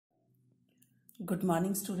Good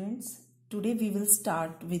morning students. Today we will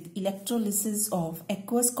start with electrolysis of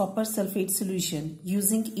aqueous copper sulphate solution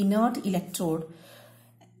using inert electrode,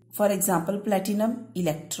 for example platinum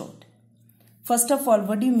electrode. First of all,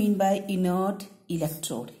 what do you mean by inert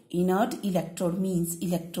electrode? Inert electrode means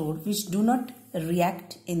electrode which do not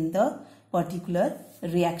react in the particular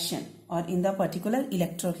reaction or in the particular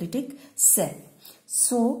electrolytic cell.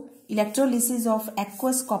 So electrolysis of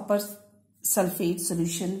aqueous copper sulphate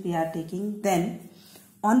solution we are taking. Then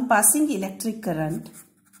on passing electric current,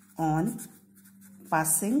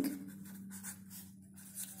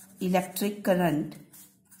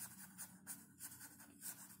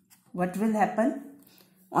 what will happen?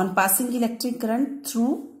 On passing electric current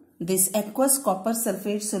through this aqueous copper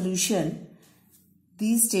sulphate solution,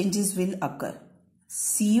 these changes will occur.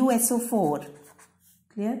 CuSO4,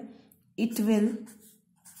 clear? It will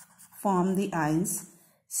form the ions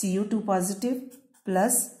Cu2 positive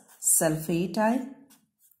plus sulphate ion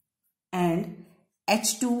and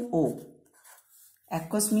H2O.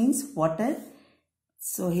 Aqueous means water.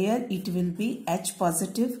 So here it will be H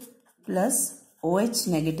positive plus OH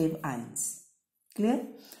negative ions. Clear?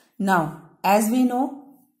 Now, as we know,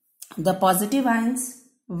 the positive ions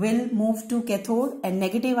will move to cathode and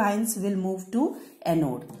negative ions will move to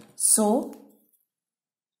anode. So,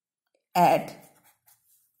 at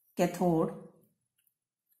cathode,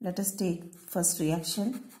 let us take first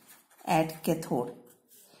reaction at cathode.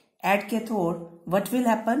 At cathode, what will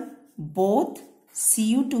happen? Both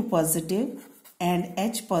Cu2 positive and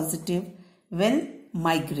H positive will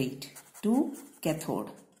migrate to cathode.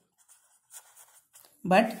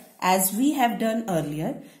 But as we have done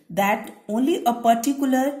earlier, that only a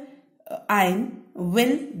particular ion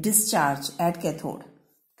will discharge at cathode.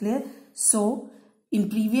 Clear? So, in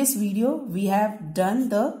previous video, we have done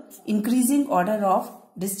the increasing order of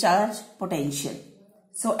discharge potential.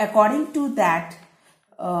 So according to that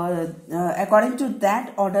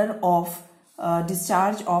order of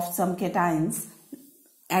discharge of some cations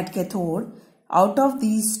at cathode, out of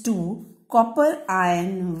these two, copper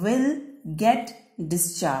ion will get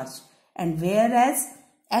discharged, and whereas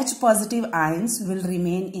H positive ions will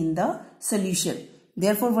remain in the solution.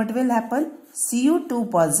 Therefore, what will happen?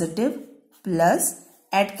 Cu2 positive plus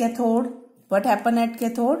at cathode. What happen at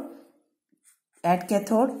cathode? At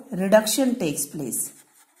cathode, reduction takes place.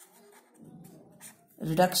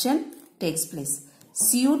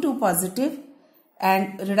 Cu2 positive,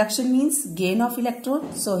 and reduction means gain of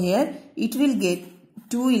electron. So here it will get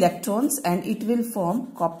 2 electrons and it will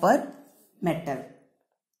form copper metal.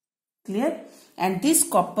 Clear? And this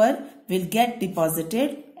copper will get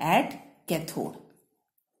deposited at cathode.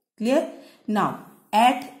 Clear? Now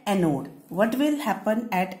at anode, what will happen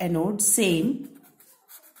at anode? Same.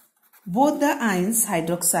 Both the ions,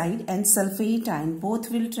 hydroxide and sulphate ion, both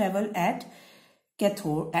will travel at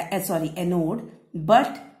anode.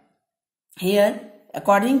 But here,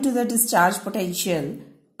 according to the discharge potential,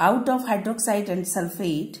 out of hydroxide and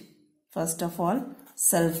sulphate, first of all,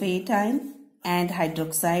 sulphate ion and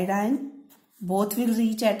hydroxide ion, both will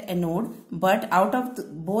reach at anode. But out of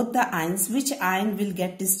both the ions, which ion will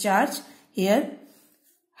get discharged? Here,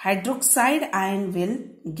 hydroxide ion will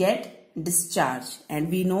get discharge, and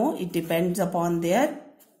we know it depends upon their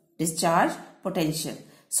discharge potential.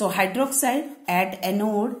 So hydroxide at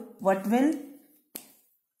anode, what will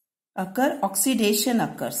occur? Oxidation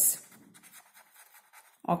occurs.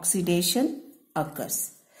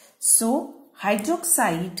 So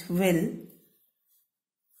hydroxide will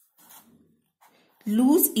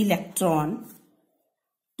lose electron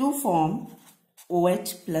to form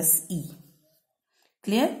OH plus E.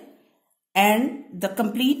 Clear? And the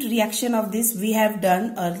complete reaction of this we have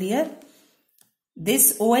done earlier.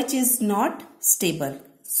 This OH is not stable.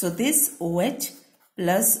 So this OH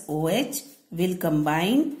plus OH will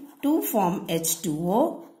combine to form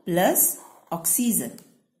H2O plus oxygen.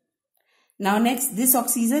 Now next, this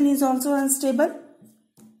oxygen is also unstable.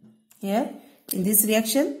 Here in this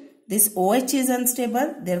reaction, this OH is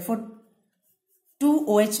unstable. Therefore, 2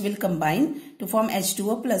 OH will combine to form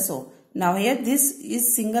H2O plus O. Now here this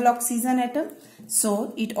is single oxygen atom,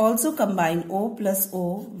 so it also combine O plus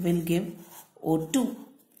O will give O2.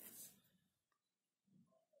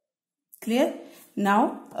 Clear?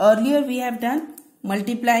 Now earlier we have done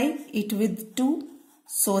multiply it with 2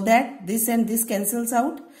 so that this and this cancels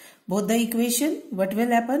out. Both the equation, what will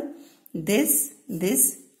happen? This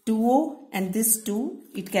 2O and this 2,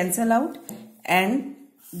 it cancel out, and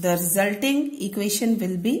the resulting equation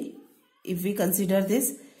will be, if we consider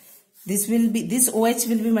this OH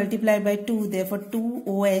will be multiplied by 2. Therefore,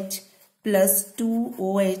 2OH plus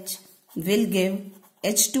 2OH will give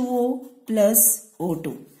H2O plus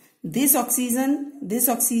O2. this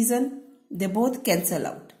oxygen, they both cancel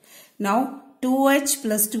out. Now 2OH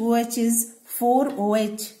plus 2OH is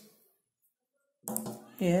 4OH.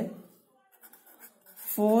 Here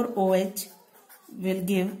 4OH will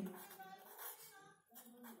give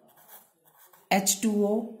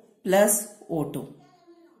H2O plus O2.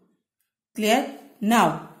 Clear?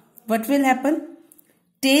 Now what will happen?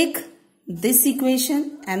 Take this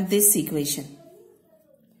equation and this equation.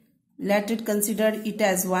 Let it consider it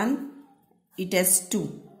as 1, it as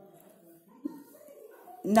 2.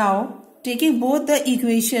 Now taking both the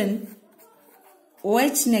equation,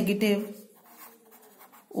 OH negative,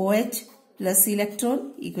 OH plus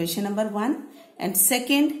electron, equation number 1, and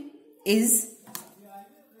second is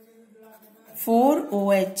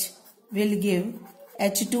 4OH will give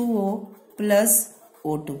H2O plus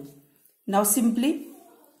O2. Now simply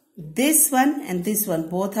this one and this one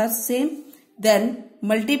both are same, then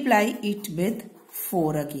multiply it with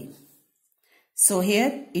 4 again. So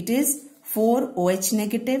here it is 4OH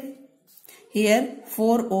negative, here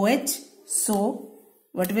 4OH. So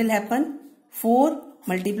what will happen? 4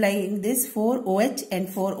 multiplying this 4OH and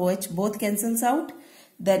 4OH both cancels out.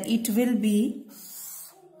 Then it will be,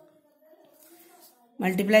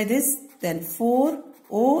 multiply this, then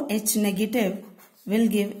 4OH negative will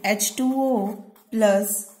give H2O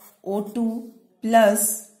plus O2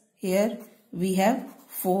 plus, here we have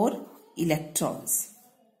 4 electrons.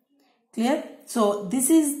 Clear? So this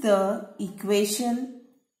is the equation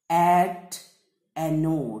at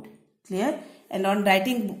anode. Clear? And on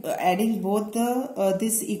writing, adding both the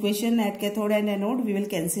this equation at cathode and anode, we will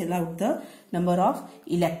cancel out the number of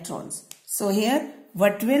electrons. So here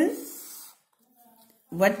what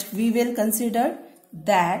we will consider,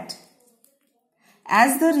 that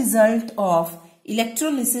as the result of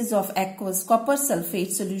electrolysis of aqueous copper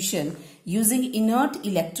sulphate solution using inert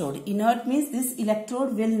electrode. Inert means this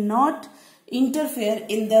electrode will not interfere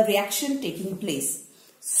in the reaction taking place.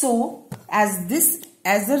 So as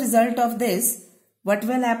the result of this, what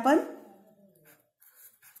will happen?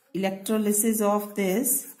 Electrolysis of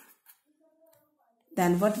this,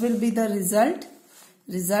 then what will be the result?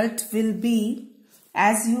 Result will be,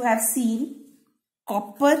 as you have seen,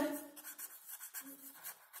 copper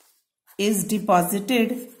is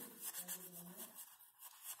deposited.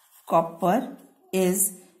 Copper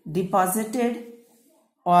is deposited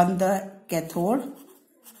on the cathode.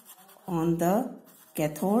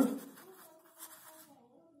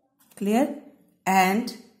 Clear?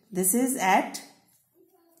 And this is at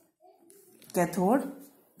cathode.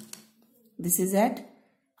 This is at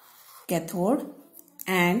cathode,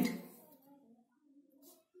 and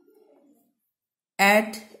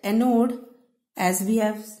at anode, as we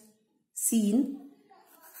have seen,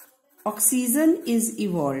 oxygen is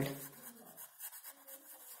evolved.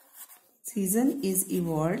 Oxygen is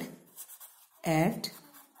evolved at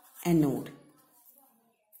anode.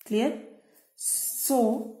 Clear?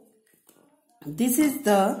 So this is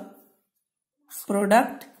the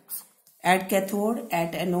product at cathode,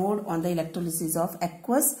 at anode on the electrolysis of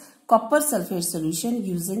aqueous copper sulphate solution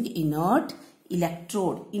using inert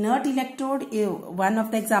electrode. Inert electrode, one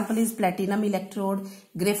of the example is platinum electrode.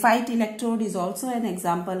 Graphite electrode is also an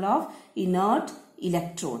example of inert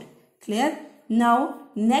electrode. Clear? Now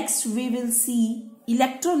next we will see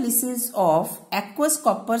electrolysis of aqueous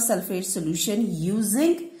copper sulphate solution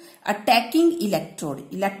using attacking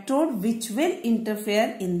electrode which will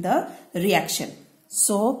interfere in the reaction.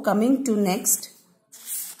 So coming to next,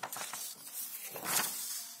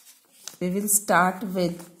 we will start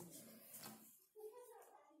with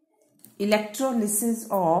electrolysis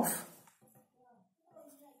of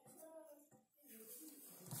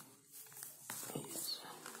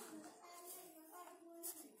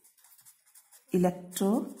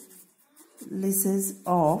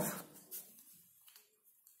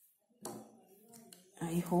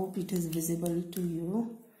I hope it is visible to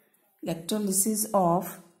you. Electrolysis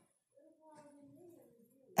of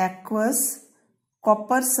aqueous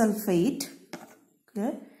copper sulphate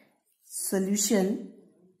solution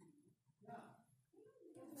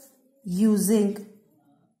using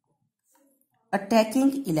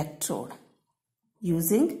attacking electrode.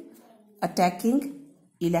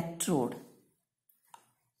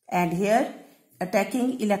 And here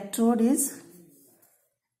attacking electrode is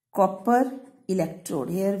copper electrode.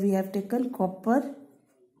 Here we have taken copper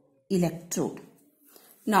electrode.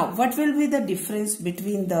 Now what will be the difference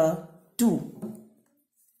between the two?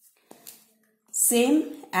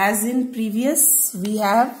 Same as in previous, we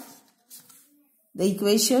have the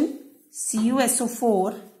equation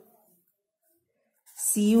CuSO4,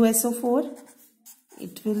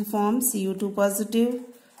 it will form Cu2 positive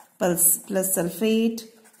plus sulphate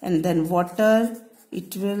and then water,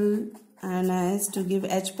 it will ionize to give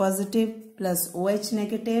H positive plus OH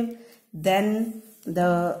negative. Then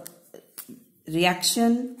the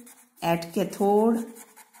reaction at cathode,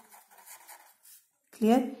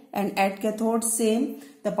 clear, and at cathode same,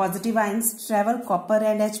 the positive ions travel, copper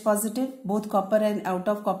and H positive, both copper and out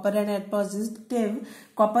of copper and H positive,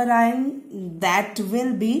 copper ion that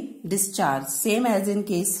will be discharged, same as in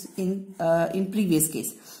case in previous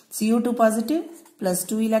case. CO2 positive plus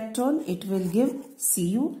 2 electron, it will give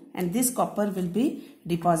Cu, and this copper will be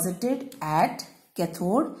deposited at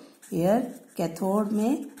cathode. Here cathode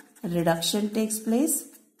में reduction takes place,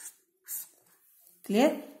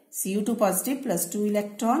 clear. Cu2 positive plus 2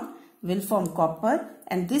 electron will form copper,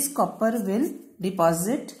 and this copper will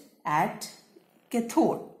deposit at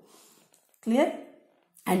cathode, clear.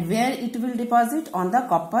 And where it will deposit? On the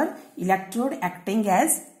copper electrode acting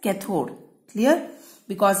as cathode, clear.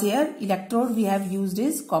 Because here electrode we have used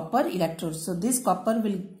is copper electrode, so this copper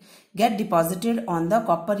will get deposited on the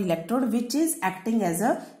copper electrode which is acting as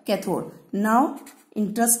a cathode. Now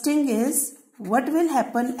interesting is what will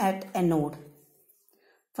happen at anode.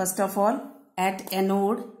 First of all, at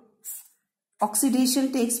anode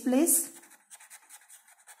oxidation takes place,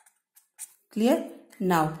 clear.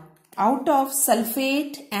 Now out of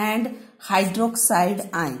sulphate and hydroxide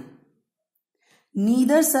ion,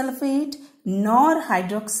 neither sulphate nor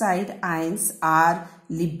hydroxide ions are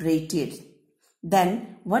liberated.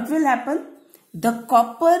 Then what will happen? The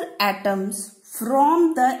copper atoms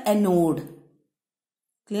from the anode,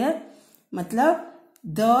 clear, matlab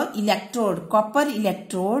the electrode, copper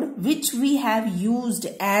electrode which we have used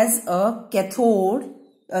as a cathode,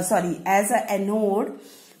 as a anode,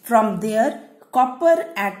 from there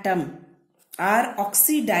copper atom are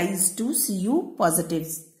oxidized to Cu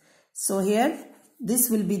positives. So here this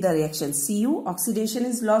will be the reaction. Cu, oxidation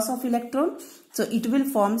is loss of electron, so it will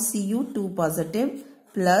form Cu2 positive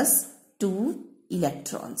plus 2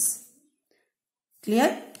 electrons,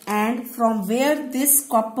 clear. And from where this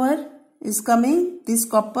copper is coming, this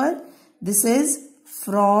copper, this is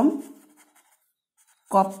from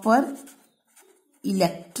copper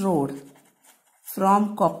electrode,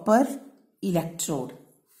 from copper electrode,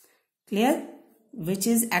 clear, which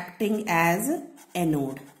is acting as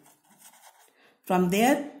anode. From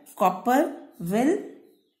there copper will,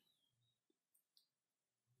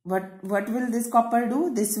 what will this copper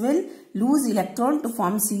do? This will lose electron to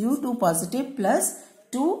form Cu2 positive plus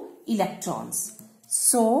 2 electrons.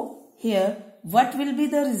 So here what will be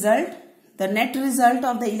the result? The net result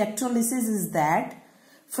of the electrolysis is that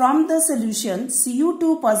from the solution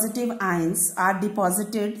Cu2 positive ions are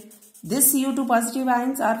deposited. These Cu2 positive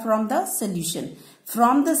ions are from the solution.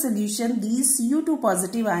 From the solution these Cu2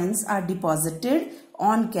 positive ions are deposited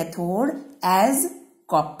on cathode as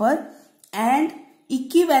copper, and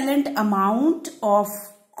equivalent amount of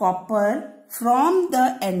copper from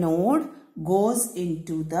the anode goes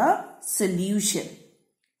into the solution.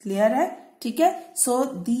 Clear hai? ठीक है? So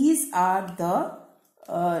these are the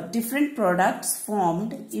different products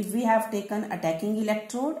formed if we have taken attacking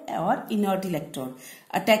electrode or inert electrode.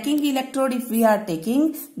 Attacking electrode if we are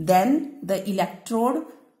taking, then the electrode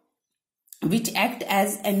which act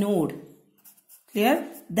as anode, clear,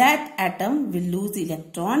 that atom will lose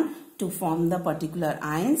electron to form the particular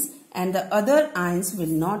ions, and the other ions will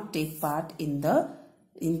not take part in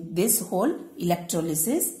this whole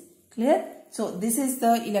electrolysis, clear. So this is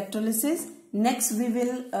the electrolysis. Next we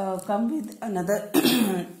will come with another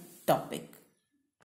topic.